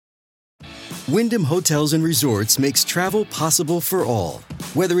Wyndham Hotels and Resorts makes travel possible for all.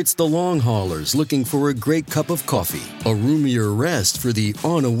 Whether it's the long haulers looking for a great cup of coffee, a roomier rest for the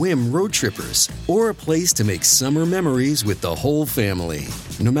on-a-whim road trippers, or a place to make summer memories with the whole family.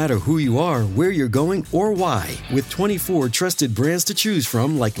 No matter who you are, where you're going, or why, with 24 trusted brands to choose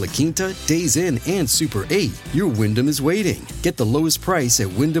from like La Quinta, Days Inn, and Super 8, your Wyndham is waiting. Get the lowest price at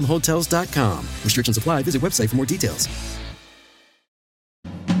WyndhamHotels.com. Restrictions apply. Visit website for more details.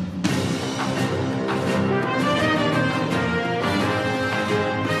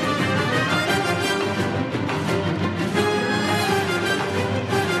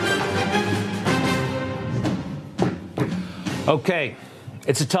 Okay,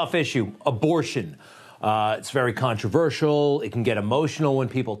 it's a tough issue. Abortion. It's very controversial. It can get emotional when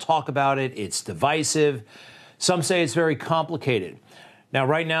people talk about it. It's divisive. Some say it's very complicated. Now,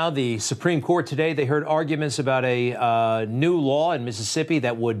 right now, the Supreme Court today, they heard arguments about a new law in Mississippi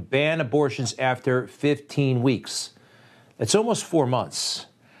that would ban abortions after 15 weeks. That's almost 4 months.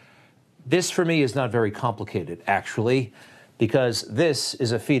 This, for me, is not very complicated, actually, because this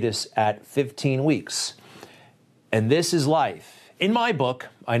is a fetus at 15 weeks. And this is life. In my book,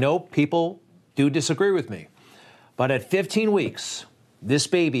 I know people do disagree with me, but at 15 weeks, this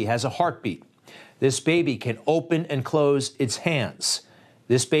baby has a heartbeat. This baby can open and close its hands.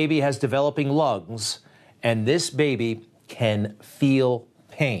 This baby has developing lungs, and this baby can feel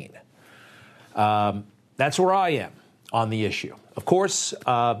pain. That's where I am on the issue. Of course,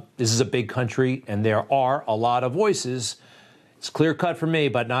 this is a big country, and there are a lot of voices. It's clear cut for me,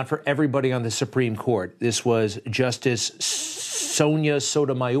 but not for everybody on the Supreme Court. This was Justice Sonia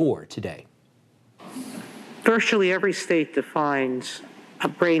Sotomayor today. Virtually every state defines a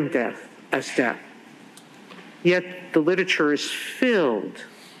brain death as death. Yet the literature is filled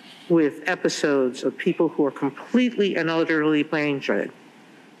with episodes of people who are completely and utterly brain dead,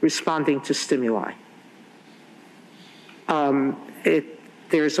 responding to stimuli.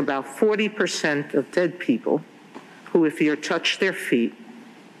 There's about 40% of dead people who, if you touch their feet,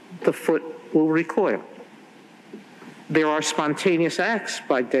 the foot will recoil. There are spontaneous acts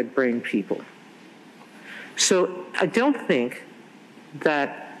by dead brain people. So I don't think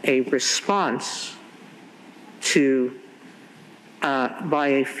that a response to by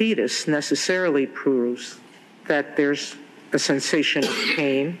a fetus necessarily proves that there's a sensation of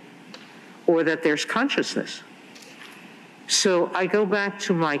pain or that there's consciousness. So I go back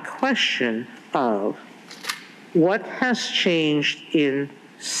to my question of what has changed in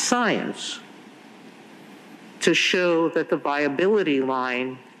science to show that the viability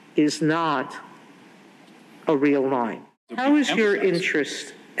line is not a real line? How is your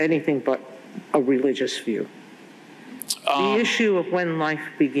interest anything but a religious view? The issue of when life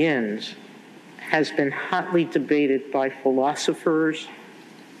begins has been hotly debated by philosophers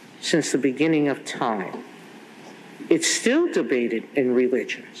since the beginning of time. It's still debated in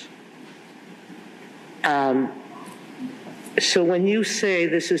religions. So when you say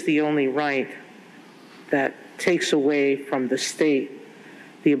this is the only right that takes away from the state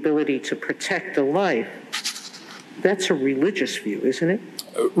the ability to protect a life, that's a religious view, isn't it?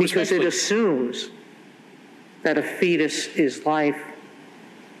 Because it assumes that a fetus is life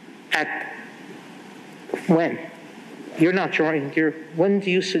at when? You're not drawing when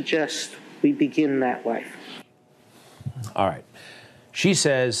do you suggest we begin that life? All right. She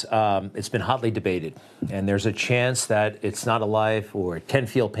says it's been hotly debated, and there's a chance that it's not a life, or it can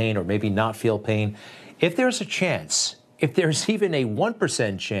feel pain, or maybe not feel pain. If there's a chance, if there's even a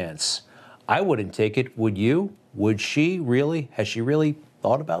 1% chance, I wouldn't take it. Would you? Would she really? Has she really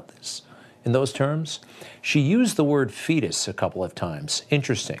thought about this in those terms? She used the word fetus a couple of times.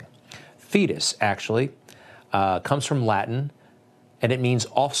 Interesting. Fetus, actually, comes from Latin, and it means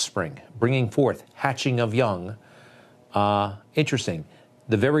offspring, bringing forth, hatching of young. Interesting.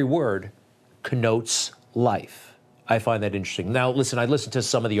 The very word connotes life. I find that interesting. Now, listen, I listened to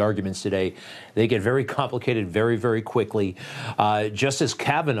some of the arguments today. They get very complicated very, very quickly. Justice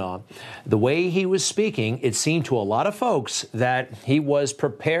Kavanaugh, the way he was speaking, it seemed to a lot of folks that he was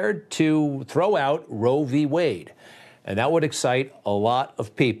prepared to throw out Roe v. Wade. And that would excite a lot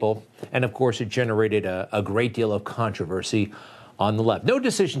of people. And, of course, it generated a great deal of controversy on the left. No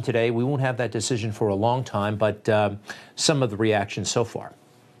decision today. We won't have that decision for a long time, but some of the reactions so far.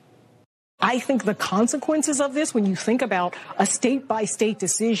 I think the consequences of this, when you think about a state-by-state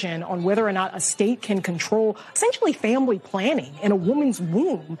decision on whether or not a state can control essentially family planning in a woman's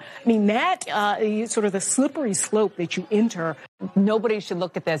womb, I mean, that is sort of the slippery slope that you enter. Nobody should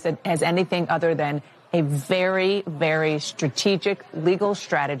look at this as anything other than a very, very strategic legal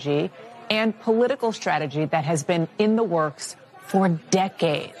strategy and political strategy that has been in the works for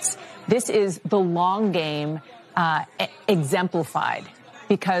decades. This is the long game exemplified,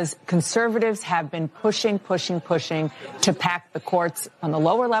 because conservatives have been pushing to pack the courts on the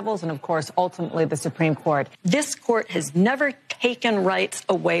lower levels and, of course, ultimately the Supreme Court. This court has never taken rights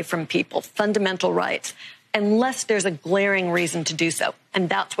away from people, fundamental rights, unless there's a glaring reason to do so. And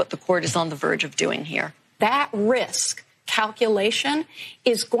that's what the court is on the verge of doing here. That risk calculation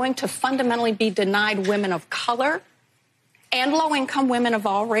is going to fundamentally be denied women of color and low-income women of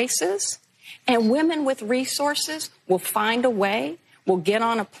all races. And women with resources will find a way, will get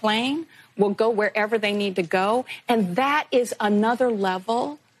on a plane, will go wherever they need to go. And that is another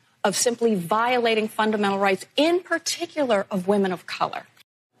level of simply violating fundamental rights, in particular of women of color.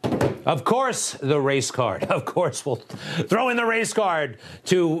 Of course, the race card. Of course, we'll throw in the race card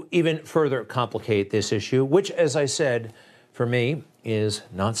to even further complicate this issue, which, as I said, for me, is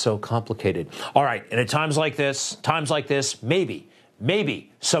not so complicated. All right, and at times like this,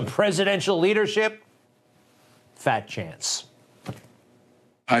 maybe some presidential leadership, fat chance.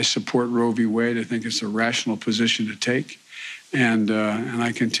 I support Roe v. Wade. I think it's a rational position to take, and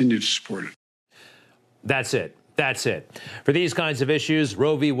I continue to support it. That's it. For these kinds of issues,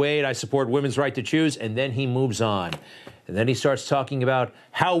 Roe v. Wade, I support women's right to choose, and then he moves on. And then he starts talking about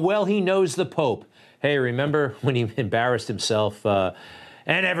how well he knows the Pope. Hey, remember when he embarrassed himself and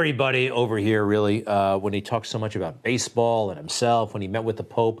everybody over here, really, when he talked so much about baseball and himself, when he met with the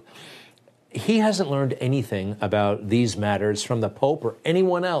Pope? He hasn't learned anything about these matters from the Pope or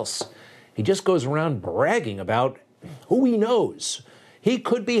anyone else. He just goes around bragging about who he knows. He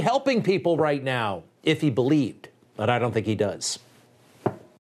could be helping people right now if he believed, but I don't think he does.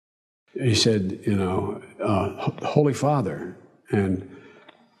 He said, Holy Father, and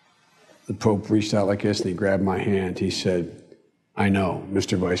the Pope reached out like this and he grabbed my hand. He said, I know,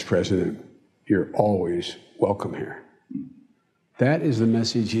 Mr. Vice President, you're always welcome here. That is the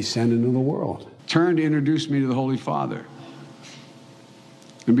message he's sending to the world. Turned to introduce me to the Holy Father.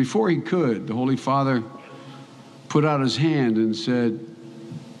 And before he could, the Holy Father put out his hand and said,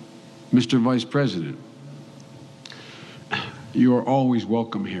 Mr. Vice President, you are always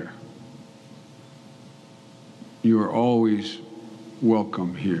welcome here. You are always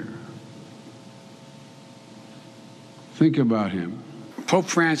welcome here. Think about him. Pope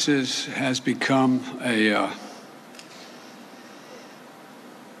Francis has become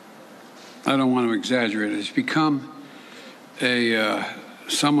I don't want to exaggerate it. He's become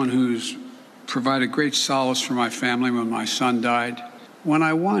someone who's provided great solace for my family when my son died. When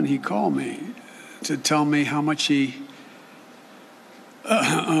I won, he called me to tell me how much he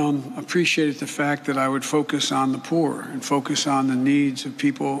appreciated the fact that I would focus on the poor and focus on the needs of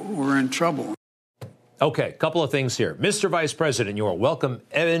people who are in trouble. Okay, a couple of things here. Mr. Vice President, you are welcome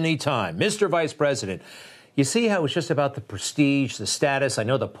anytime. Mr. Vice President, you see how it's just about the prestige, the status. I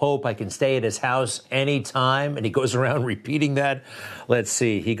know the Pope, I can stay at his house anytime. And he goes around repeating that. Let's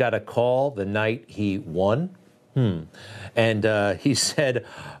see, he got a call the night he won. And he said,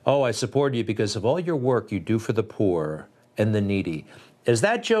 I support you because of all your work you do for the poor and the needy. Is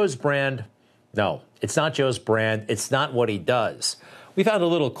that Joe's brand? No, it's not Joe's brand. It's not what he does. We found a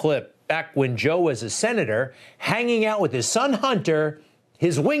little clip back when Joe was a senator hanging out with his son Hunter,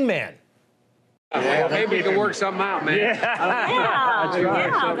 his wingman. Well, maybe we can work something out, man. That's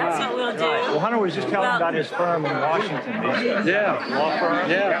what we'll do. Well, Hunter was just telling about his firm in Washington, D.C. Yeah. Law firm?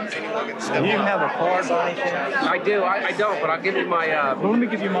 Yeah. Do you have a card by any chance? I do. I don't, but I'll give you my... Well, let me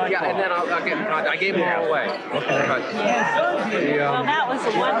give you my card. And then I'll give you... I gave them all away. Okay. Well, that was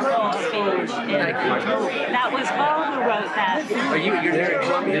a wonderful speech. Thank you. That was Bo who wrote that. Are you're there in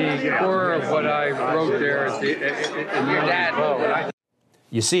Columbia? The core of what I wrote there is your dad, Bo.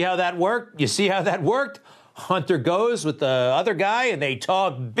 You see how that worked? Hunter goes with the other guy and they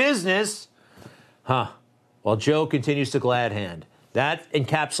talk business. While Joe continues to glad hand. That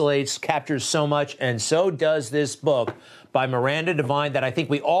captures so much, and so does this book by Miranda Devine that I think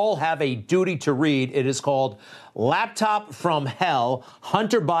we all have a duty to read. It is called Laptop from Hell,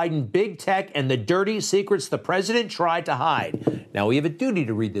 Hunter Biden, Big Tech, and the Dirty Secrets the President Tried to Hide. Now, we have a duty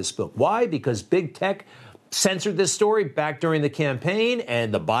to read this book. Why? Because Big Tech censored this story back during the campaign,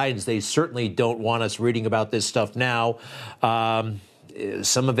 and the Bidens, they certainly don't want us reading about this stuff now.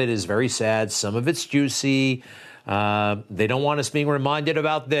 Some of it is very sad. Some of it's juicy. They don't want us being reminded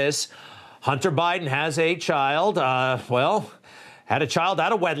about this. Hunter Biden has a child. Had a child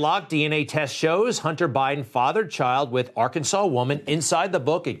out of wedlock. DNA test shows Hunter Biden fathered child with Arkansas woman. Inside the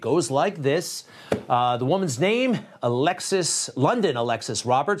book, it goes like this. The woman's name, London Alexis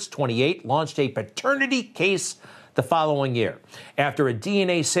Roberts, 28, launched a paternity case the following year. After a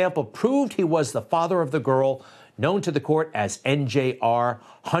DNA sample proved he was the father of the girl, known to the court as NJR.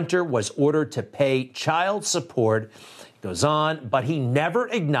 Hunter was ordered to pay child support. It goes on, but he never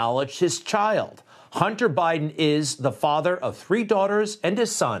acknowledged his child. Hunter Biden is the father of 3 daughters and a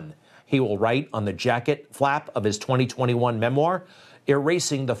son. He will write on the jacket flap of his 2021 memoir,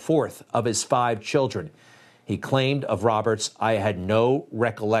 erasing the 4th of his 5 children. He claimed of Roberts, "I had no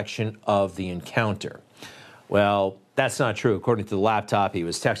recollection of the encounter." Well, that's not true. According to the laptop, he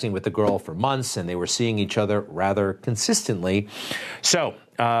was texting with the girl for months, and they were seeing each other rather consistently. So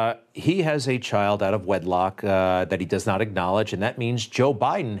he has a child out of wedlock that he does not acknowledge, and that means Joe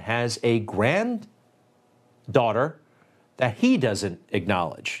Biden has a granddaughter that he doesn't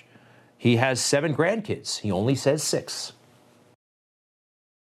acknowledge. He has 7 grandkids. He only says 6.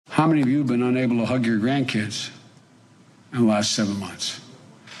 How many of you have been unable to hug your grandkids in the last 7 months?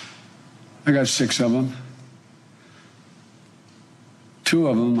 I got 6 of them. 2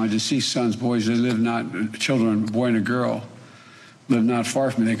 of them, my deceased sons, boys, they live not, children, a boy and a girl, live not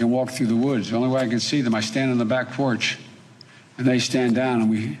far from me. They can walk through the woods. The only way I can see them, I stand on the back porch, and they stand down,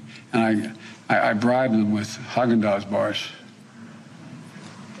 and I bribe them with Haagen-Dazs bars.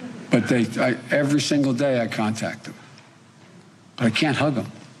 But every single day I contact them. But I can't hug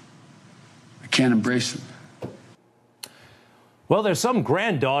them. I can't embrace them. Well, there's some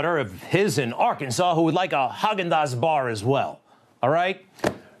granddaughter of his in Arkansas who would like a Haagen-Dazs bar as well. All right?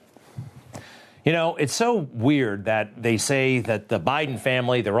 You know, it's so weird that they say that the Biden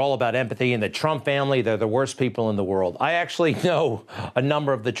family, they're all about empathy, and the Trump family, they're the worst people in the world. I actually know a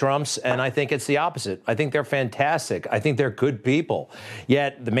number of the Trumps, and I think it's the opposite. I think they're fantastic. I think they're good people.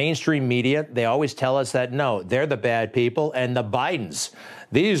 Yet the mainstream media, they always tell us that, no, they're the bad people, and the Bidens,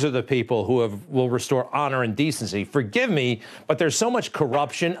 these are the people who will restore honor and decency. Forgive me, but there's so much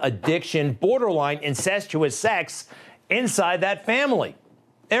corruption, addiction, borderline incestuous sex inside that family.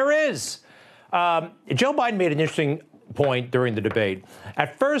 There is. Joe Biden made an interesting point during the debate.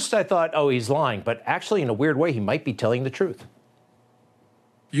 At first, I thought, oh, he's lying. But actually, in a weird way, he might be telling the truth.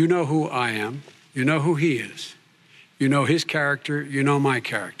 You know who I am. You know who he is. You know his character. You know my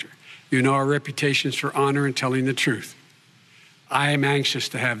character. You know our reputations for honor and telling the truth. I am anxious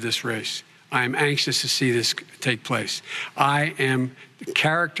to have this race. I am anxious to see this take place. The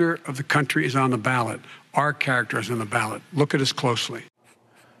character of the country is on the ballot. Our character is on the ballot. Look at us closely.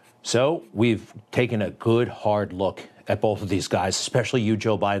 So we've taken a good, hard look at both of these guys, especially you,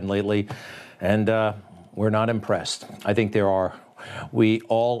 Joe Biden, lately, and we're not impressed. I think we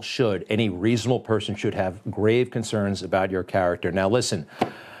all should, any reasonable person should have grave concerns about your character. Now, listen,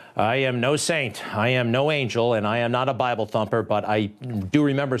 I am no saint, I am no angel, and I am not a Bible thumper, but I do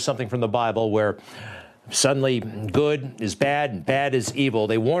remember something from the Bible where suddenly good is bad and bad is evil.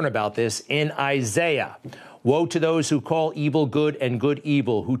 They warn about this in Isaiah. Woe to those who call evil good and good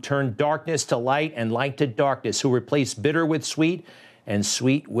evil, who turn darkness to light and light to darkness, who replace bitter with sweet and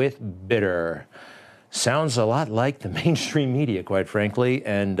sweet with bitter. Sounds a lot like the mainstream media, quite frankly,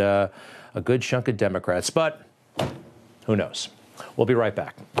 and a good chunk of Democrats. But who knows? We'll be right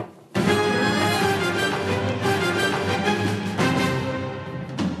back.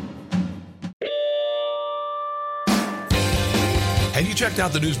 Have you checked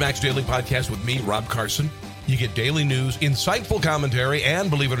out the Newsmax Daily Podcast with me, Rob Carson? You get daily news, insightful commentary, and,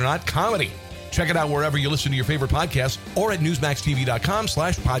 believe it or not, comedy. Check it out wherever you listen to your favorite podcasts or at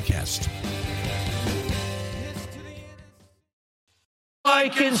newsmaxtv.com/podcast. I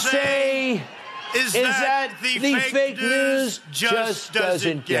can say is that the fake news just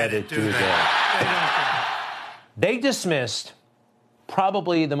doesn't get it, do they? They dismissed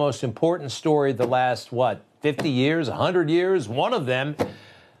probably the most important story of the last, 50 years, 100 years? One of them,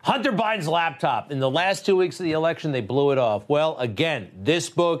 Hunter Biden's laptop. In the last 2 weeks of the election, they blew it off. Well, again,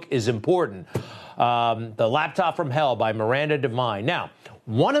 this book is important. The Laptop from Hell by Miranda Devine. Now,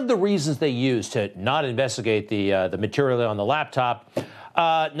 one of the reasons they used to not investigate the material on the laptop,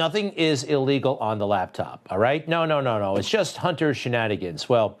 nothing is illegal on the laptop, all right? No. It's just Hunter's shenanigans.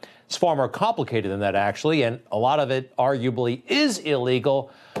 Well, it's far more complicated than that, actually, and a lot of it arguably is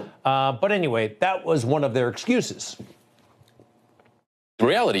illegal. But anyway, that was one of their excuses. The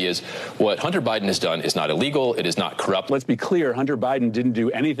reality is what Hunter Biden has done is not illegal. It is not corrupt. Let's be clear. Hunter Biden didn't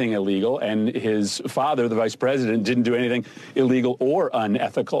do anything illegal, and his father, the vice president, didn't do anything illegal or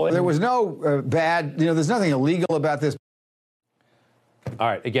unethical. There was no there's nothing illegal about this. All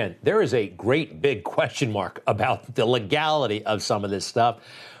right. Again, there is a great big question mark about the legality of some of this stuff.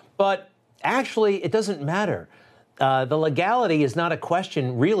 But actually, it doesn't matter. The legality is not a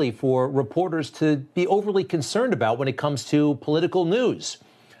question, really, for reporters to be overly concerned about when it comes to political news.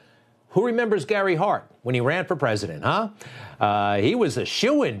 Who remembers Gary Hart when he ran for president, huh? He was a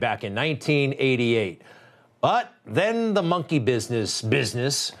shoo-in back in 1988. But then the monkey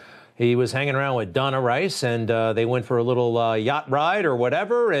business. He was hanging around with Donna Rice, and they went for a little yacht ride or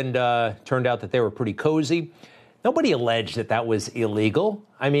whatever, and turned out that they were pretty cozy. Nobody alleged that that was illegal.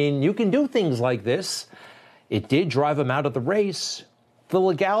 I mean, you can do things like this. It did drive him out of the race. The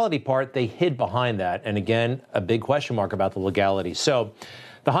legality part, they hid behind that. And again, a big question mark about the legality. So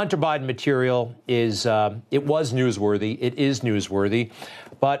the Hunter Biden material is, it was newsworthy. It is newsworthy.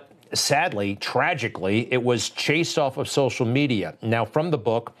 But sadly, tragically, it was chased off of social media. Now, from the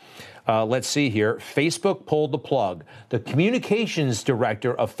book, let's see here. Facebook pulled the plug. The communications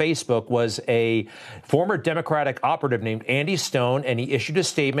director of Facebook was a former Democratic operative named Andy Stone, and he issued a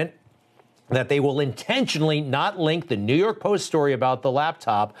statement that they will intentionally not link the New York Post story about the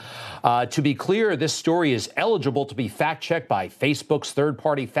laptop. To be clear, this story is eligible to be fact-checked by Facebook's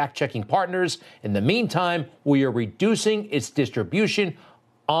third-party fact-checking partners. In the meantime, we are reducing its distribution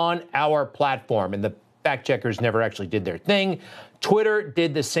on our platform. And the fact-checkers never actually did their thing. Twitter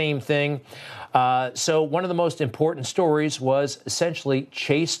did the same thing. So one of the most important stories was essentially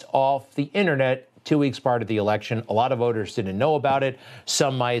chased off the internet 2 weeks prior to the election. A lot of voters didn't know about it.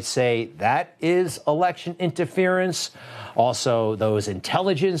 Some might say that is election interference. Also, those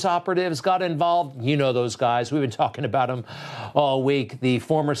intelligence operatives got involved. You know those guys. We've been talking about them all week. The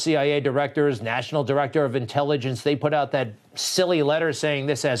former CIA directors, National Director of Intelligence, they put out that silly letter saying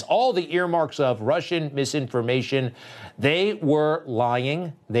this has all the earmarks of Russian misinformation. They were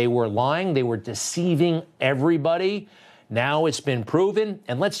lying. They were deceiving everybody. Now it's been proven,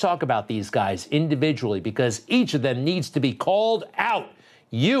 and let's talk about these guys individually because each of them needs to be called out.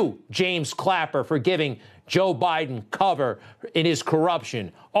 You, James Clapper, for giving Joe Biden cover in his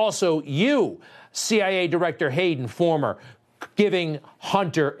corruption. Also, you, CIA Director Hayden, former, giving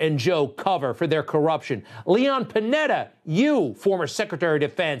Hunter and Joe cover for their corruption. Leon Panetta, you, former Secretary of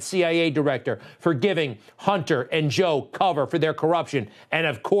Defense, CIA Director, for giving Hunter and Joe cover for their corruption. And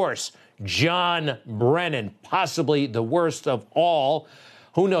of course, John Brennan, possibly the worst of all.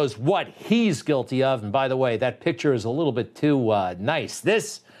 Who knows what he's guilty of? And by the way, that picture is a little bit too nice.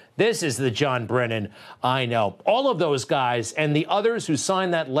 This is the John Brennan I know. All of those guys and the others who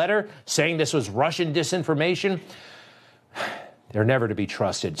signed that letter saying this was Russian disinformation, they're never to be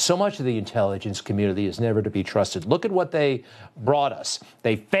trusted. So much of the intelligence community is never to be trusted. Look at what they brought us.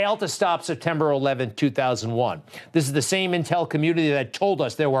 They failed to stop September 11, 2001. This is the same intel community that told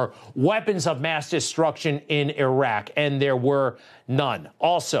us there were weapons of mass destruction in Iraq, and there were none.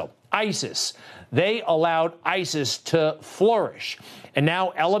 Also, ISIS. They allowed ISIS to flourish. And now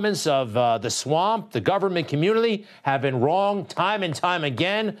elements of the swamp, the government community, have been wrong time and time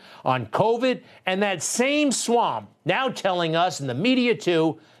again on COVID. And that same swamp now telling us, and the media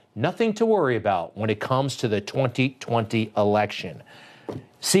too, nothing to worry about when it comes to the 2020 election.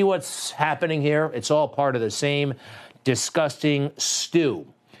 See what's happening here? It's all part of the same disgusting stew.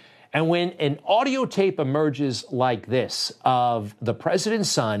 And when an audio tape emerges like this of the president's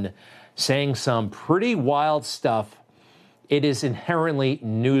son saying some pretty wild stuff, it is inherently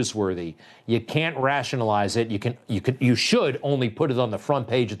newsworthy. You can't rationalize it. You should only put it on the front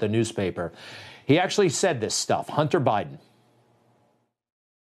page of the newspaper. He actually said this stuff. Hunter Biden.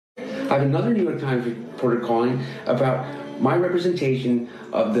 I have another New York Times reporter calling about my representation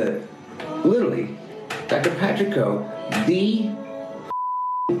of literally, Dr. Patrick Ho, the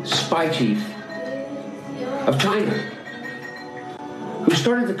spy chief of China, who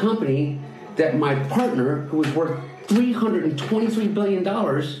started the company that my partner, who was worth $323 billion,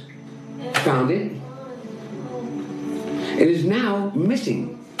 founded, and is now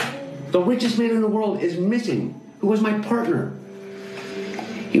missing. The richest man in the world is missing, who was my partner.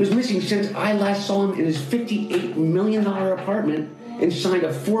 He was missing since I last saw him in his $58 million apartment and signed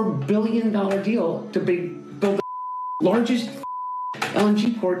a $4 billion deal to build the largest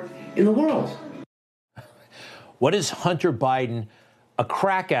LNG port in the world. What is Hunter Biden, a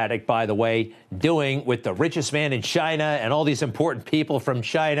crack addict, by the way, doing with the richest man in China and all these important people from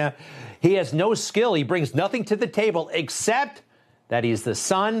China? He has no skill. He brings nothing to the table except that he's the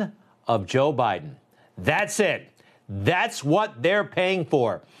son of Joe Biden. That's it. That's what they're paying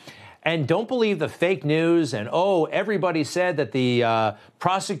for. And don't believe the fake news and, everybody said that the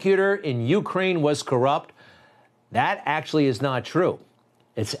prosecutor in Ukraine was corrupt. That actually is not true.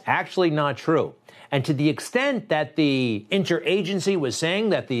 It's actually not true. And to the extent that the interagency was saying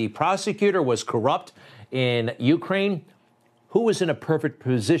that the prosecutor was corrupt in Ukraine, who was in a perfect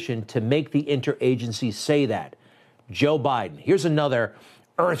position to make the interagency say that? Joe Biden. Here's another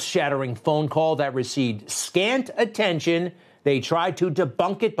earth-shattering phone call that received scant attention. They tried to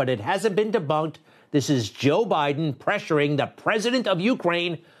debunk it, but it hasn't been debunked. This is Joe Biden pressuring the president of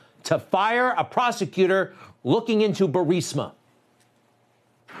Ukraine to fire a prosecutor looking into Burisma.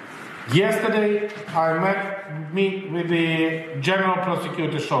 Yesterday, I met with the General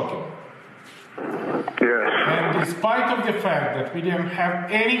Prosecutor Shokin. Yes. And despite of the fact that we didn't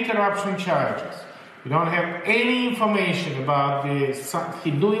have any corruption charges, we don't have any information about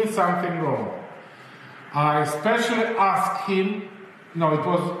he doing something wrong, I especially asked him, no, it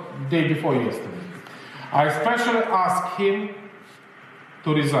was the day before yesterday, I especially asked him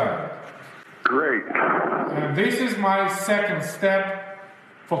to resign. Great. And this is my second step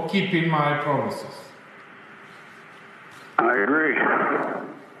for keeping my promises. I agree.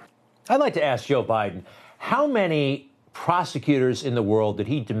 I'd like to ask Joe Biden, how many prosecutors in the world did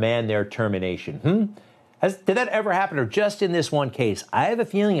he demand their termination? Did that ever happen, or just in this one case? I have a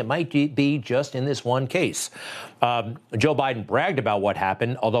feeling it might be just in this one case. Joe Biden bragged about what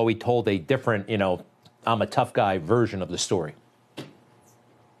happened, although he told a different, I'm a tough guy version of the story.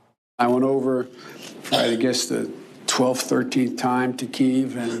 I went over, I guess, the 12th, 13th time to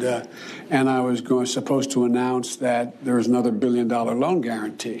Kyiv, and I was supposed to announce that there was another $1 billion loan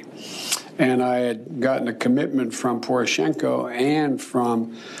guarantee. And I had gotten a commitment from Poroshenko and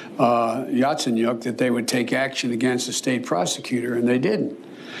from Yatsenyuk that they would take action against the state prosecutor, and they didn't.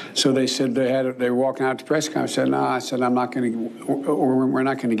 So they said they were walking out to press conference. I said, no, I said, we're not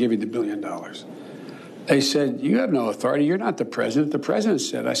going to give you the $1 billion. They said, you have no authority. You're not the president. The president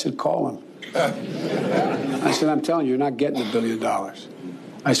said. I said, call him. I said, I'm telling you, you're not getting the $1 billion.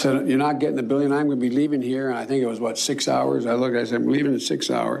 I said, you're not getting the $1 billion. I'm going to be leaving here. And I think it was, 6 hours? I said, I'm leaving in 6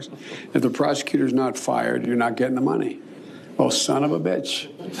 hours. If the prosecutor's not fired, you're not getting the money. Well, son of a bitch.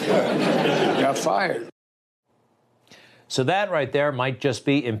 Got fired. So that right there might just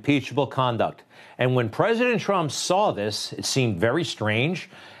be impeachable conduct. And when President Trump saw this, it seemed very strange.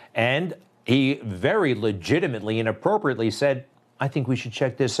 And he very legitimately and appropriately said, I think we should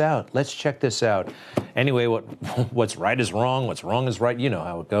check this out. Let's check this out. Anyway, what's right is wrong. What's wrong is right. You know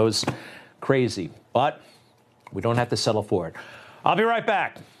how it goes. Crazy. But we don't have to settle for it. I'll be right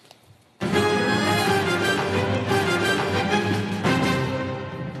back.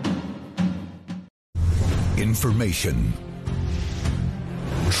 Information.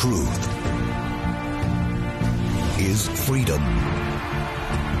 Truth is freedom.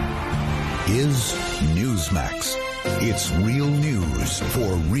 Is Newsmax. It's real news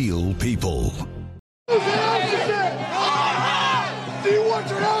for real people. Do you want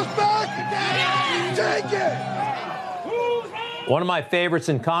your house back? Take it! One of my favorites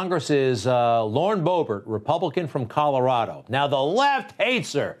in Congress is Lauren Boebert, Republican from Colorado. Now, the left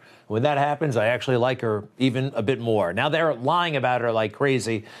hates her. When that happens, I actually like her even a bit more. Now, they're lying about her like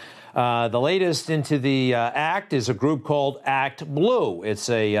crazy. The latest into the act is a group called Act Blue. It's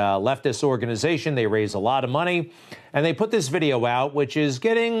a leftist organization. They raise a lot of money, and they put this video out, which is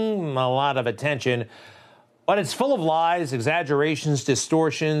getting a lot of attention. But it's full of lies, exaggerations,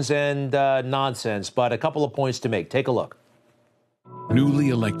 distortions, and nonsense. But a couple of points to make. Take a look. Newly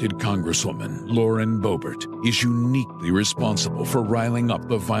elected Congresswoman Lauren Boebert is uniquely responsible for riling up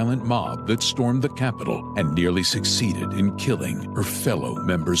the violent mob that stormed the Capitol and nearly succeeded in killing her fellow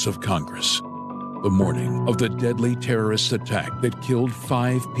members of Congress. The morning of the deadly terrorist attack that killed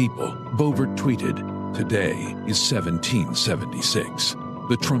 5 people, Boebert tweeted, "Today is 1776.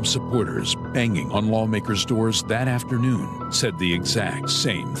 The Trump supporters banging on lawmakers' doors that afternoon said the exact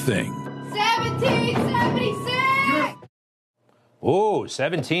same thing. 1776! Oh,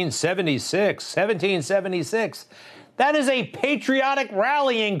 1776, 1776. That is a patriotic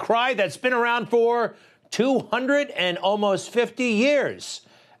rallying cry that's been around for 200 and almost 50 years.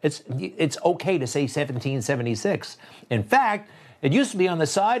 It's okay to say 1776. In fact, it used to be on the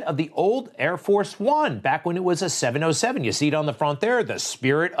side of the old Air Force One, back when it was a 707. You see it on the front there, the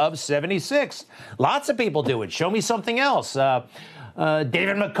spirit of 76. Lots of people do it. Show me something else.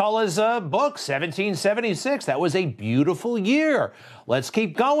 David McCullough's book, 1776. That was a beautiful year. Let's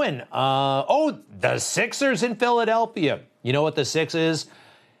keep going. The Sixers in Philadelphia. You know what the 6 is?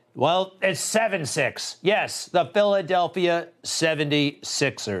 Well, it's 7-6. Yes, the Philadelphia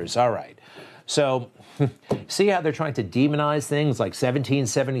 76ers. All right. So see how they're trying to demonize things like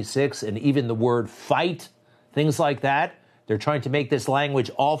 1776 and even the word fight, things like that? They're trying to make this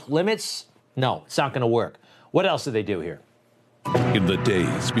language off limits? No, it's not going to work. What else do they do here? In the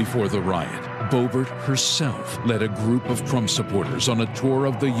days before the riot, Boebert herself led a group of Trump supporters on a tour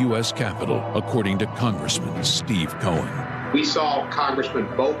of the U.S. Capitol, according to Congressman Steve Cohen. We saw Congressman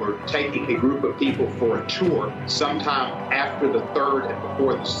Boebert taking a group of people for a tour sometime after the 3rd and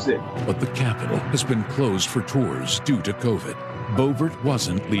before the 6th. But the Capitol has been closed for tours due to COVID. Boebert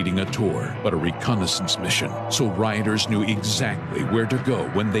wasn't leading a tour, but a reconnaissance mission, so rioters knew exactly where to go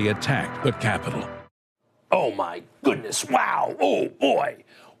when they attacked the Capitol. Oh, my goodness. Wow. Oh, boy.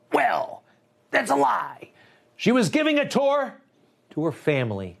 Well, that's a lie. She was giving a tour to her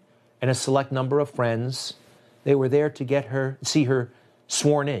family and a select number of friends. They were there to see her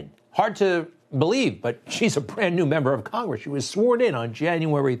sworn in. Hard to believe, but she's a brand new member of Congress. She was sworn in on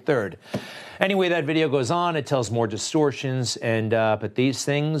January 3rd. Anyway, that video goes on. It tells more distortions, but these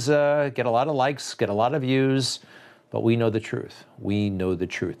things get a lot of likes, get a lot of views, but we know the truth. We know the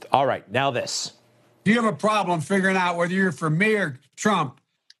truth. All right, now this. If you have a problem figuring out whether you're for me or Trump,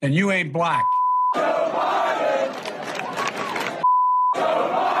 then you ain't black.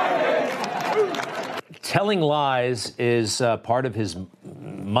 Telling lies is part of his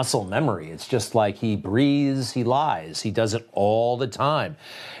muscle memory. It's just like he breathes, he lies. He does it all the time.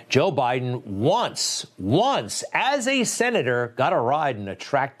 Joe Biden once, as a senator, got a ride in a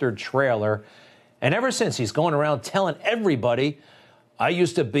tractor trailer. And ever since, he's going around telling everybody, I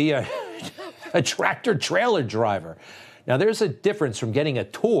used to be a tractor trailer driver. Now, there's a difference from getting a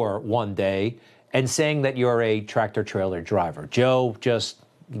tour one day and saying that you're a tractor trailer driver. Joe just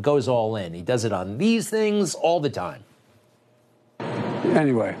goes all in. He does it on these things all the time.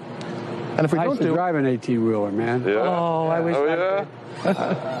 Anyway, and if we I don't used to drive an 18-wheeler, man. Yeah. Oh, I wish That's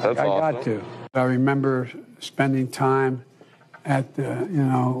I awesome. got to. I remember spending time at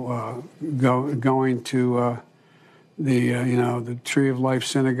the, going to the Tree of Life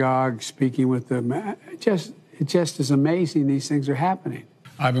Synagogue, speaking with them. It just is amazing these things are happening.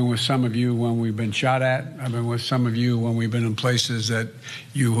 I've been with some of you when we've been shot at. I've been with some of you when we've been in places that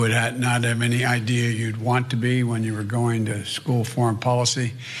you would not have any idea you'd want to be when you were going to school foreign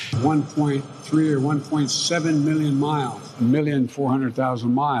policy. 1.3 or 1.7 million miles, 1,400,000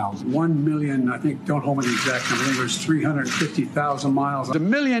 miles, 1 million, I think, don't hold me the exact number, I think it was 350,000 miles.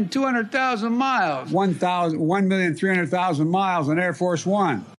 1,200,000 miles. 1,300,000 miles on Air Force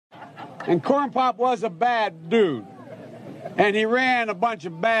One. And Corn Pop was a bad dude. And he ran a bunch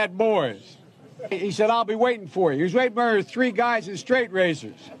of bad boys. He said, I'll be waiting for you. He was waiting for 3 guys in straight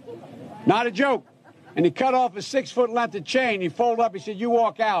racers. Not a joke. And he cut off a 6-foot length of chain. He folded up. He said, you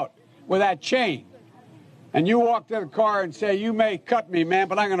walk out with that chain. And you walk to the car and say, you may cut me, man,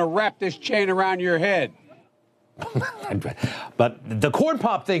 but I'm going to wrap this chain around your head. But the Corn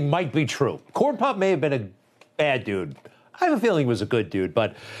Pop thing might be true. Corn Pop may have been a bad dude. I have a feeling he was a good dude,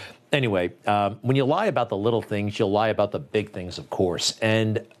 but anyway, when you lie about the little things, you'll lie about the big things, of course.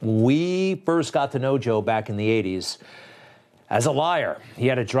 And we first got to know Joe back in the 80s as a liar. He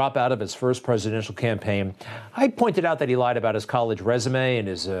had to drop out of his first presidential campaign. I pointed out that he lied about his college resume and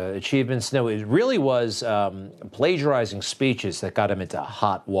his achievements. No, it really was plagiarizing speeches that got him into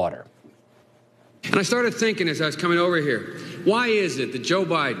hot water. And I started thinking as I was coming over here, why is it that Joe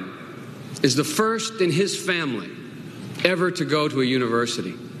Biden is the first in his family ever to go to a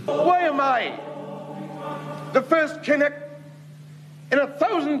university? Why am I the first Kinnick in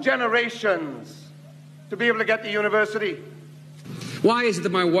 1,000 generations to be able to get to university? Why is it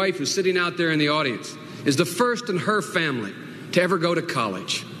that my wife, who's sitting out there in the audience, is the first in her family to ever go to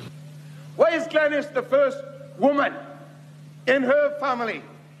college? Why is Glenys the first woman in her family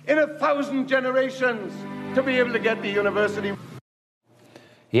in 1,000 generations to be able to get to university?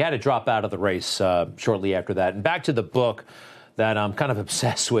 He had to drop out of the race shortly after that. And back to the book that I'm kind of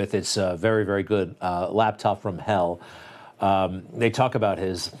obsessed with. It's a very, very good, Laptop from Hell. They talk about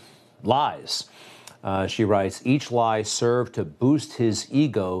his lies. She writes, each lie served to boost his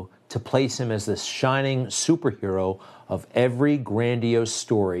ego to place him as the shining superhero of every grandiose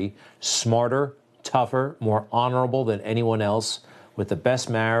story, smarter, tougher, more honorable than anyone else, with the best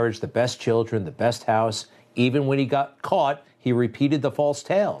marriage, the best children, the best house. Even when he got caught, he repeated the false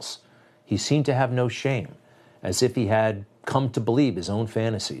tales. He seemed to have no shame, as if he had come to believe his own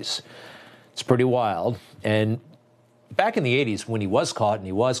fantasies. It's pretty wild. And back in the 80s, when he was caught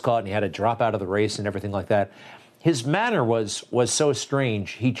and he had to drop out of the race and everything like that, his manner was so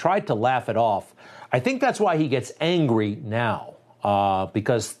strange. He tried to laugh it off. I think that's why he gets angry now,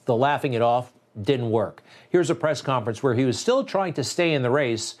 because the laughing it off didn't work. Here's a press conference where he was still trying to stay in the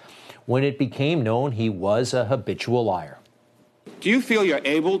race when it became known he was a habitual liar. Do you feel you're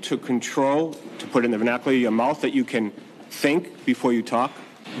able to control, to put in the vernacular, your mouth, that you can think before you talk?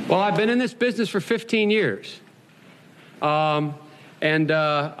 Well, I've been in this business for 15 years. I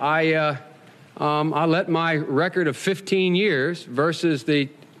let my record of 15 years versus the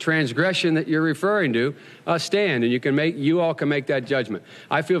transgression that you're referring to stand, and you all can make that judgment.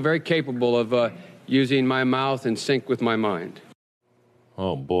 I feel very capable of using my mouth in sync with my mind.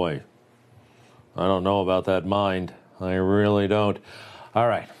 Oh, boy. I don't know about that mind. I really don't. All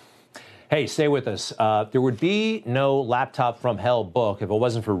right. Hey, stay with us. There would be no Laptop from Hell book if it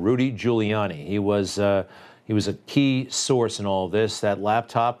wasn't for Rudy Giuliani. He was a key source in all of this. That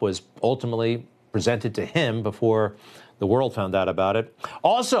laptop was ultimately presented to him before the world found out about it.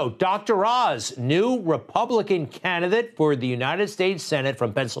 Also, Dr. Oz, new Republican candidate for the United States Senate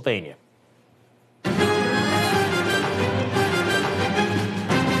from Pennsylvania.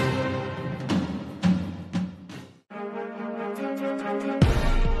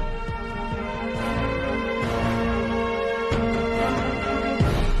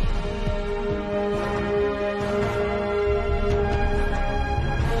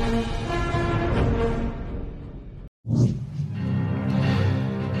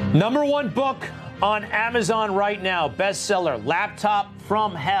 Number one book on Amazon right now, bestseller, Laptop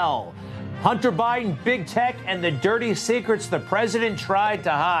from Hell. Hunter Biden, Big Tech, and the dirty secrets the president tried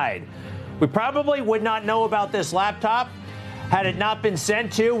to hide. We probably would not know about this laptop had it not been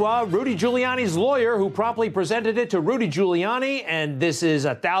sent to Rudy Giuliani's lawyer, who promptly presented it to Rudy Giuliani. And this is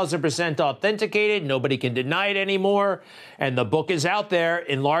 1,000% authenticated. Nobody can deny it anymore. And the book is out there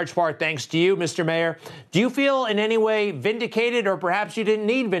in large part thanks to you, Mr. Mayor. Do you feel in any way vindicated, or perhaps you didn't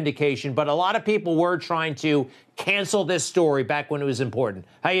need vindication, but a lot of people were trying to cancel this story back when it was important?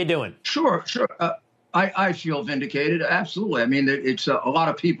 How you doing? Sure. I feel vindicated. Absolutely. I mean, it's a lot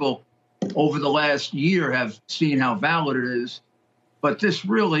of people over the last year have seen how valid it is, but this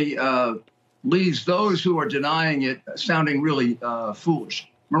really leaves those who are denying it sounding really foolish.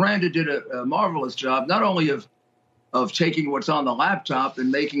 Miranda did a marvelous job, not only of taking what's on the laptop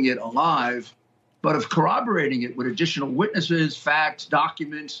and making it alive, but of corroborating it with additional witnesses, facts,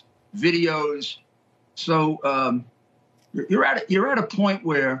 documents, videos. So you're at a point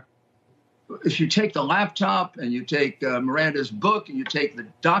where if you take the laptop and you take Miranda's book and you take the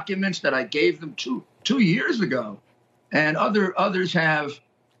documents that I gave them two years ago, and others have,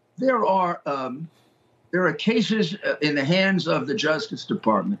 there are cases in the hands of the Justice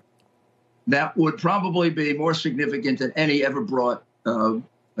Department that would probably be more significant than any ever brought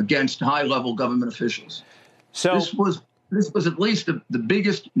against high-level government officials. So this was at least the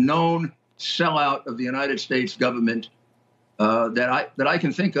biggest known sellout of the United States government that I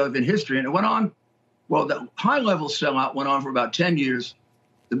can think of in history. And it went on, well, the high-level sellout went on for about 10 years,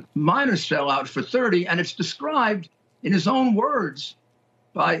 the minor sellout for 30, and it's described in his own words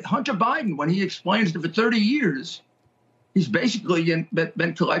by Hunter Biden when he explains that for 30 years, he's basically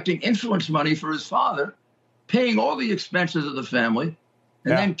been collecting influence money for his father, paying all the expenses of the family,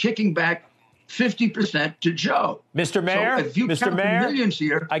 and then kicking back 50% to Joe. Mr. Mayor, so if you count the millions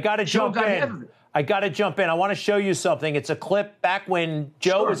here, I got to jump in. I want to show you something. It's a clip back when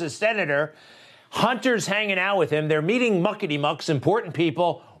Joe was a senator. Hunter's hanging out with him. They're meeting muckety-mucks, important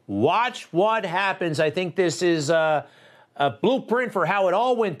people. Watch what happens. I think this is a blueprint for how it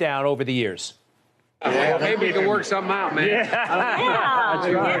all went down over the years. Yeah, maybe we can work something out, man. Yeah, that's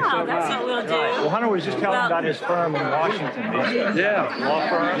what we'll do. Well, Hunter was just telling about his firm in Washington, D.C. Yeah. Law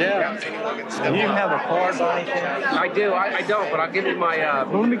firm. Yeah. Do you have a card by any chance? I do. I don't, but I'll give you my...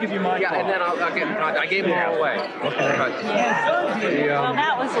 well, let me give you my card. And then I gave them all away. Okay. Well,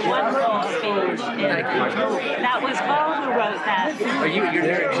 that was a wonderful speech. Thank you. That was Bo who wrote that. Are you're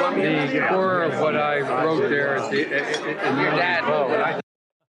there in Columbia? The core of what I wrote there is and your dad wrote it.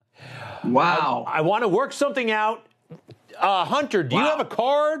 Wow. I want to work something out. Hunter, do you have a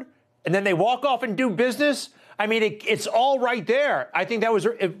card? And then they walk off and do business? I mean, it's all right there. I think that was...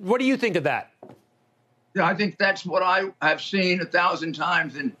 What do you think of that? Yeah, I think that's what I have seen 1,000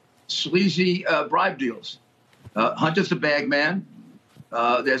 times in sleazy bribe deals. Hunter's the bag man.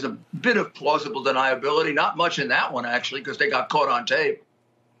 There's a bit of plausible deniability. Not much in that one, actually, because they got caught on tape.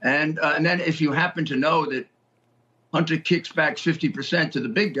 And then if you happen to know that Hunter kicks back 50% to the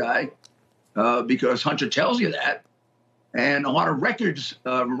big guy, because Hunter tells you that. And a lot of records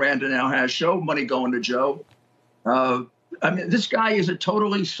Miranda now has show money going to Joe. I mean, this guy is a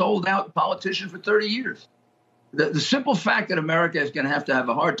totally sold-out politician for 30 years. The simple fact that America is going to have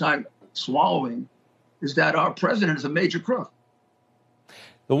a hard time swallowing is that our president is a major crook.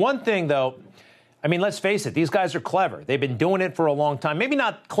 The one thing, though, I mean, let's face it, these guys are clever. They've been doing it for a long time. Maybe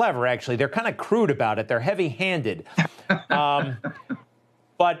not clever, actually. They're kind of crude about it. They're heavy-handed.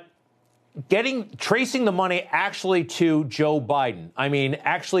 But tracing the money actually to Joe Biden, I mean,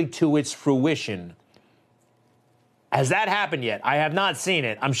 actually to its fruition, has that happened yet? I have not seen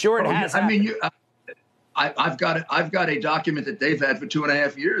it. I'm sure it has happened. I mean, I've got a document that they've had for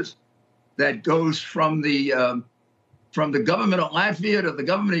 2.5 years that goes from the government of Latvia to the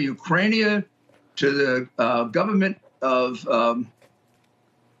government of Ukraine to the government of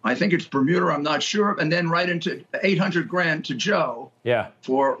I think it's Bermuda, I'm not sure, and then right into $800,000 to Joe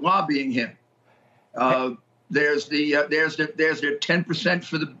for lobbying him. There's the 10%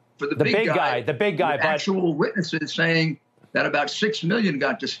 for the big guy. The big guy. Actual witnesses saying that about $6 million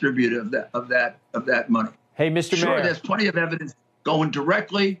got distributed of that money. Hey, Mr. Mayor. Sure, there's plenty of evidence going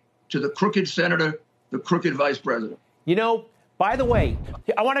directly to the crooked senator, the crooked vice president. You know, by the way,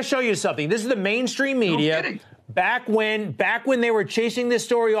 I want to show you something. This is the mainstream media. No back when they were chasing this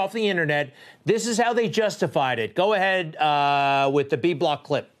story off the internet, this is how they justified it. Go ahead with the B-block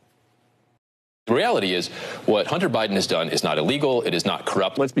clip. The reality is what Hunter Biden has done is not illegal. It is not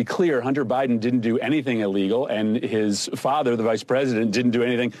corrupt. Let's be clear. Hunter Biden didn't do anything illegal, and his father, the vice president, didn't do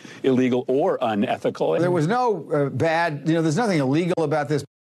anything illegal or unethical. There was no there's nothing illegal about this.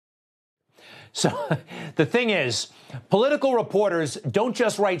 So the thing is, political reporters don't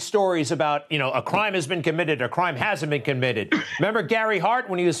just write stories about, a crime has been committed, a crime hasn't been committed. Remember Gary Hart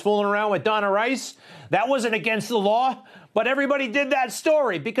when he was fooling around with Donna Rice? That wasn't against the law, but everybody did that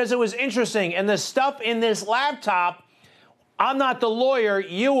story because it was interesting. And the stuff in this laptop, I'm not the lawyer,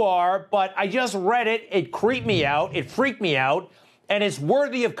 you are, but I just read it. It creeped me out. It freaked me out. And it's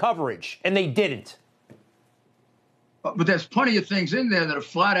worthy of coverage. And they didn't. But there's plenty of things in there that are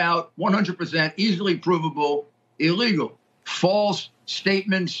flat out 100% easily provable illegal. False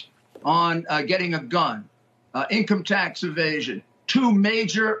statements on getting a gun, income tax evasion, two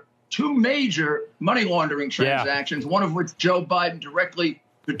major money laundering transactions, one of which Joe Biden directly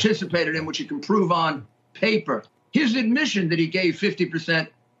participated in, which he can prove on paper. His admission that he gave 50%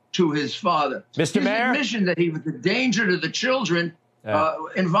 to his father. Mr. Mayor? His admission that he was a danger to the children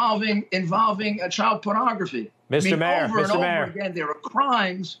involving child pornography. Mr. Mayor, over and over again, there are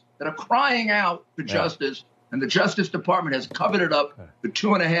crimes that are crying out for justice, and the Justice Department has covered it up for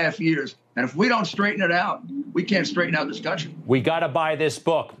 2.5 years. And if we don't straighten it out, we can't straighten out this country. We got to buy this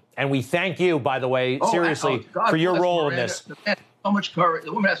book. And we thank you, by the way, seriously, for your role in this. The man has so much courage.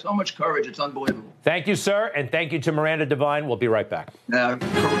 The woman has so much courage. It's unbelievable. Thank you, sir. And thank you to Miranda Devine. We'll be right back.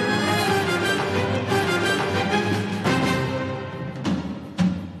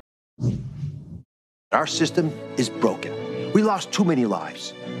 Our system is broken. We lost too many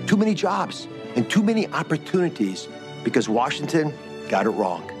lives, too many jobs, and too many opportunities because Washington got it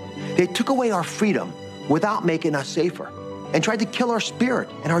wrong. They took away our freedom without making us safer and tried to kill our spirit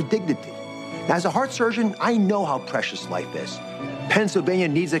and our dignity. Now, as a heart surgeon, I know how precious life is. Pennsylvania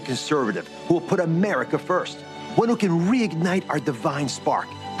needs a conservative who will put America first, one who can reignite our divine spark,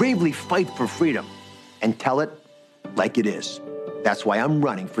 bravely fight for freedom, and tell it like it is. That's why I'm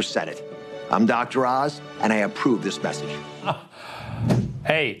running for Senate. I'm Dr. Oz, and I approve this message.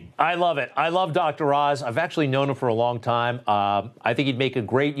 Hey, I love it. I love Dr. Oz. I've actually known him for a long time. I think he'd make a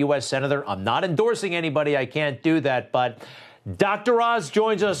great U.S. Senator. I'm not endorsing anybody. I can't do that. But Dr. Oz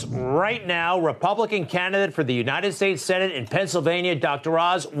joins us right now, Republican candidate for the United States Senate in Pennsylvania. Dr.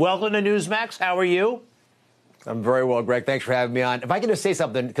 Oz, welcome to Newsmax. How are you? I'm very well, Greg. Thanks for having me on. If I can just say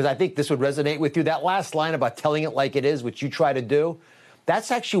something, because I think this would resonate with you, that last line about telling it like it is, which you try to do,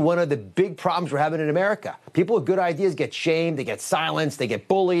 that's actually one of the big problems we're having in America. People with good ideas get shamed, they get silenced, they get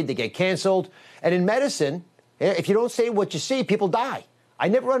bullied, they get canceled. And in medicine, if you don't say what you see, people die. I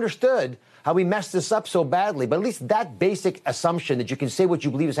never understood how we messed this up so badly, but at least that basic assumption that you can say what you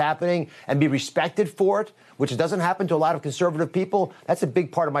believe is happening and be respected for it, which doesn't happen to a lot of conservative people, that's a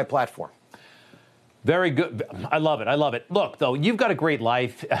big part of my platform. Very good. I love it. I love it. Look, though, you've got a great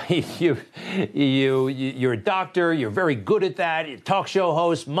life. You're a doctor. You're very good at that. You're a talk show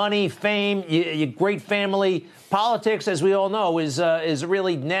host, money, fame, you great family. Politics, as we all know, is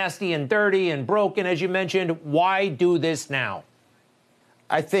really nasty and dirty and broken, as you mentioned. Why do this now?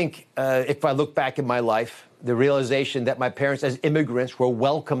 I think if I look back in my life, the realization that my parents as immigrants were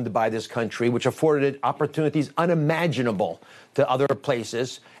welcomed by this country, which afforded opportunities unimaginable to other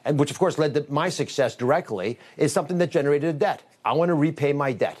places, and which, of course, led to my success directly, is something that generated a debt. I want to repay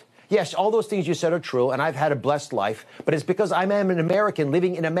my debt. Yes, all those things you said are true, and I've had a blessed life, but it's because I am an American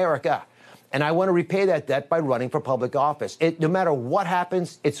living in America. And I want to repay that debt by running for public office. No matter what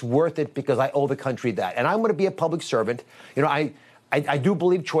happens, it's worth it because I owe the country that. And I'm going to be a public servant. You know, I do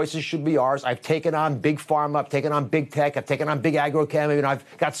believe choices should be ours. I've taken on big pharma. I've taken on big tech. I've taken on big agrochem. You know, I've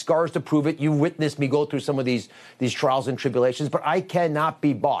got scars to prove it. You witnessed me go through some of these trials and tribulations. But I cannot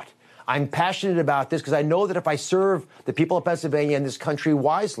be bought. I'm passionate about this because I know that if I serve the people of Pennsylvania and this country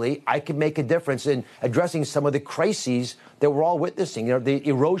wisely, I can make a difference in addressing some of the crises that we're all witnessing. You know, the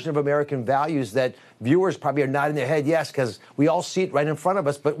erosion of American values that viewers probably are nodding their head, yes, because we all see it right in front of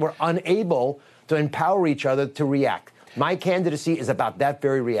us, but we're unable to empower each other to react. My candidacy is about that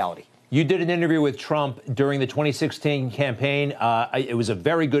very reality. You did an interview with Trump during the 2016 campaign. It was a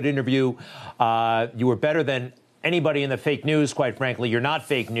very good interview. You were better than anybody in the fake news, quite frankly. You're not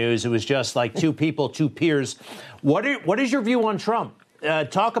fake news. It was just like two people, two peers. What is your view on Trump?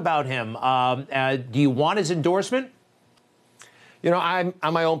 Talk about him. Do you want his endorsement? You know, I'm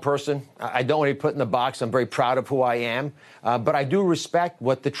my own person. I don't want to be put in the box. I'm very proud of who I am. But I do respect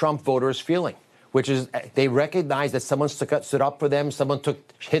what the Trump voter is feeling, which is they recognize that someone stood up for them, someone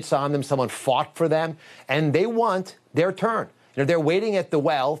took hits on them, someone fought for them, and they want their turn. You know, they're waiting at the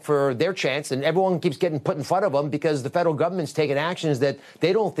well for their chance, and everyone keeps getting put in front of them because the federal government's taking actions that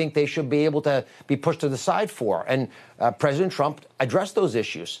they don't think they should be able to be pushed to the side for. And President Trump addressed those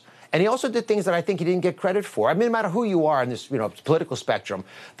issues. And he also did things that I think he didn't get credit for. I mean, no matter who you are in this, political spectrum,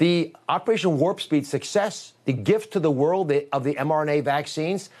 the Operation Warp Speed success, the gift to the world of the mRNA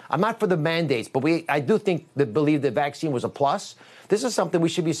vaccines, I'm not for the mandates, but I do believe the vaccine was a plus. This is something we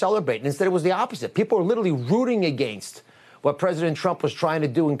should be celebrating. Instead, it was the opposite. People are literally rooting against what President Trump was trying to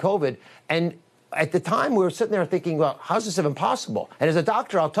do in COVID. And at the time, we were sitting there thinking, well, how's this even possible? And as a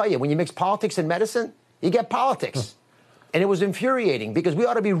doctor, I'll tell you, when you mix politics and medicine, you get politics. And it was infuriating because we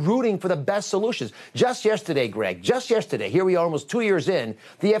ought to be rooting for the best solutions. Just yesterday, Greg, here we are almost 2 years in,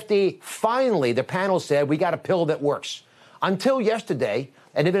 the FDA finally, the panel said, we got a pill that works. Until yesterday,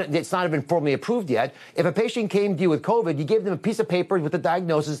 and it's not even formally approved yet, if a patient came to you with COVID, you gave them a piece of paper with the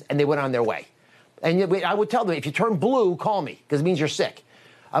diagnosis and they went on their way. And I would tell them, if you turn blue, call me, because it means you're sick.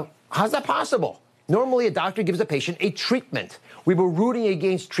 How's that possible? Normally, a doctor gives a patient a treatment. We were rooting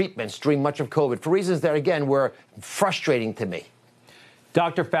against treatments during much of COVID for reasons that, again, were frustrating to me.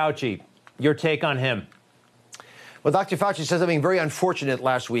 Dr. Fauci, your take on him? Well, Dr. Fauci said something very unfortunate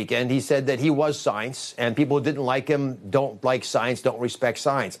last weekend. He said that he was science, and people who didn't like him don't like science, don't respect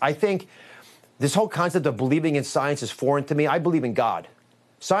science. I think this whole concept of believing in science is foreign to me. I believe in God.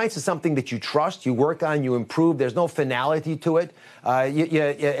 Science is something that you trust, you work on, you improve. There's no finality to it.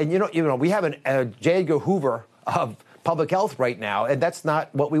 We have a J. Edgar Hoover of public health right now, and that's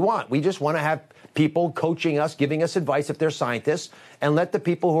not what we want. We just want to have people coaching us, giving us advice if they're scientists, and let the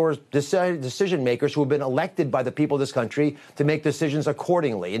people who are decision makers who have been elected by the people of this country to make decisions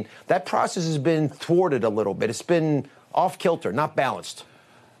accordingly. And that process has been thwarted a little bit. It's been off kilter, not balanced.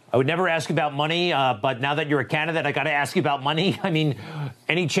 I would never ask about money, but now that you're a candidate, I got to ask you about money. I mean,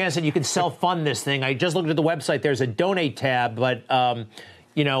 any chance that you can self-fund this thing? I just looked at the website. There's a donate tab, but, are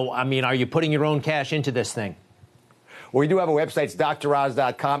you putting your own cash into this thing? Well, we do have a website. It's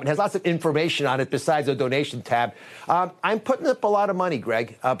DrOz.com. It has lots of information on it besides the donation tab. I'm putting up a lot of money,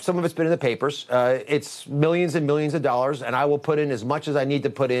 Greg. Some of it's been in the papers. It's millions and millions of dollars, and I will put in as much as I need to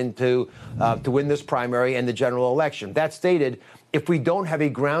put in to win this primary and the general election. That stated, if we don't have a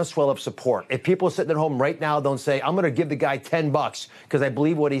groundswell of support, if people sitting at home right now don't say, I'm going to give the guy $10 because I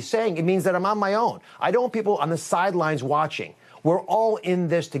believe what he's saying, it means that I'm on my own. I don't want people on the sidelines watching. We're all in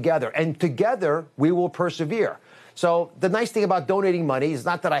this together, and together we will persevere. So the nice thing about donating money is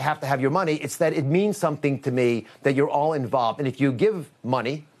not that I have to have your money. It's that it means something to me that you're all involved. And if you give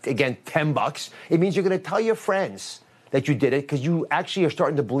money, again, $10, it means you're going to tell your friends that you did it because you actually are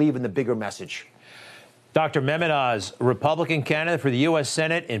starting to believe in the bigger message. Dr. Mehmet Oz, Republican candidate for the U.S.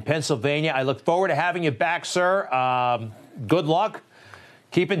 Senate in Pennsylvania. I look forward to having you back, sir. Good luck.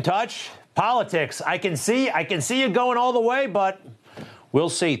 Keep in touch. Politics. I can see you going all the way, but we'll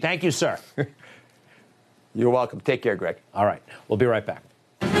see. Thank you, sir. You're welcome. Take care, Greg. All right. We'll be right back.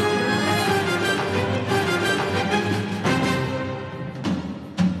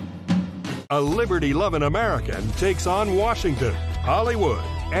 A liberty-loving American takes on Washington, Hollywood,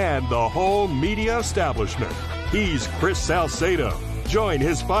 and the whole media establishment. He's Chris Salcedo. Join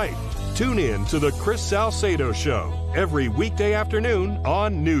his fight. Tune in to The Chris Salcedo Show every weekday afternoon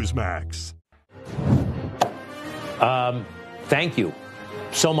on Newsmax. Thank you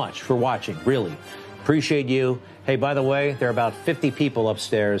so much for watching, really. Appreciate you. Hey, by the way, there are about 50 people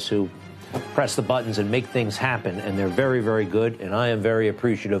upstairs who press the buttons and make things happen, and they're very, very good, and I am very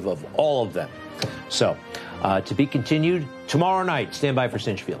appreciative of all of them. So, to be continued tomorrow night. Stand by for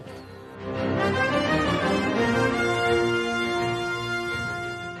Cinchfield.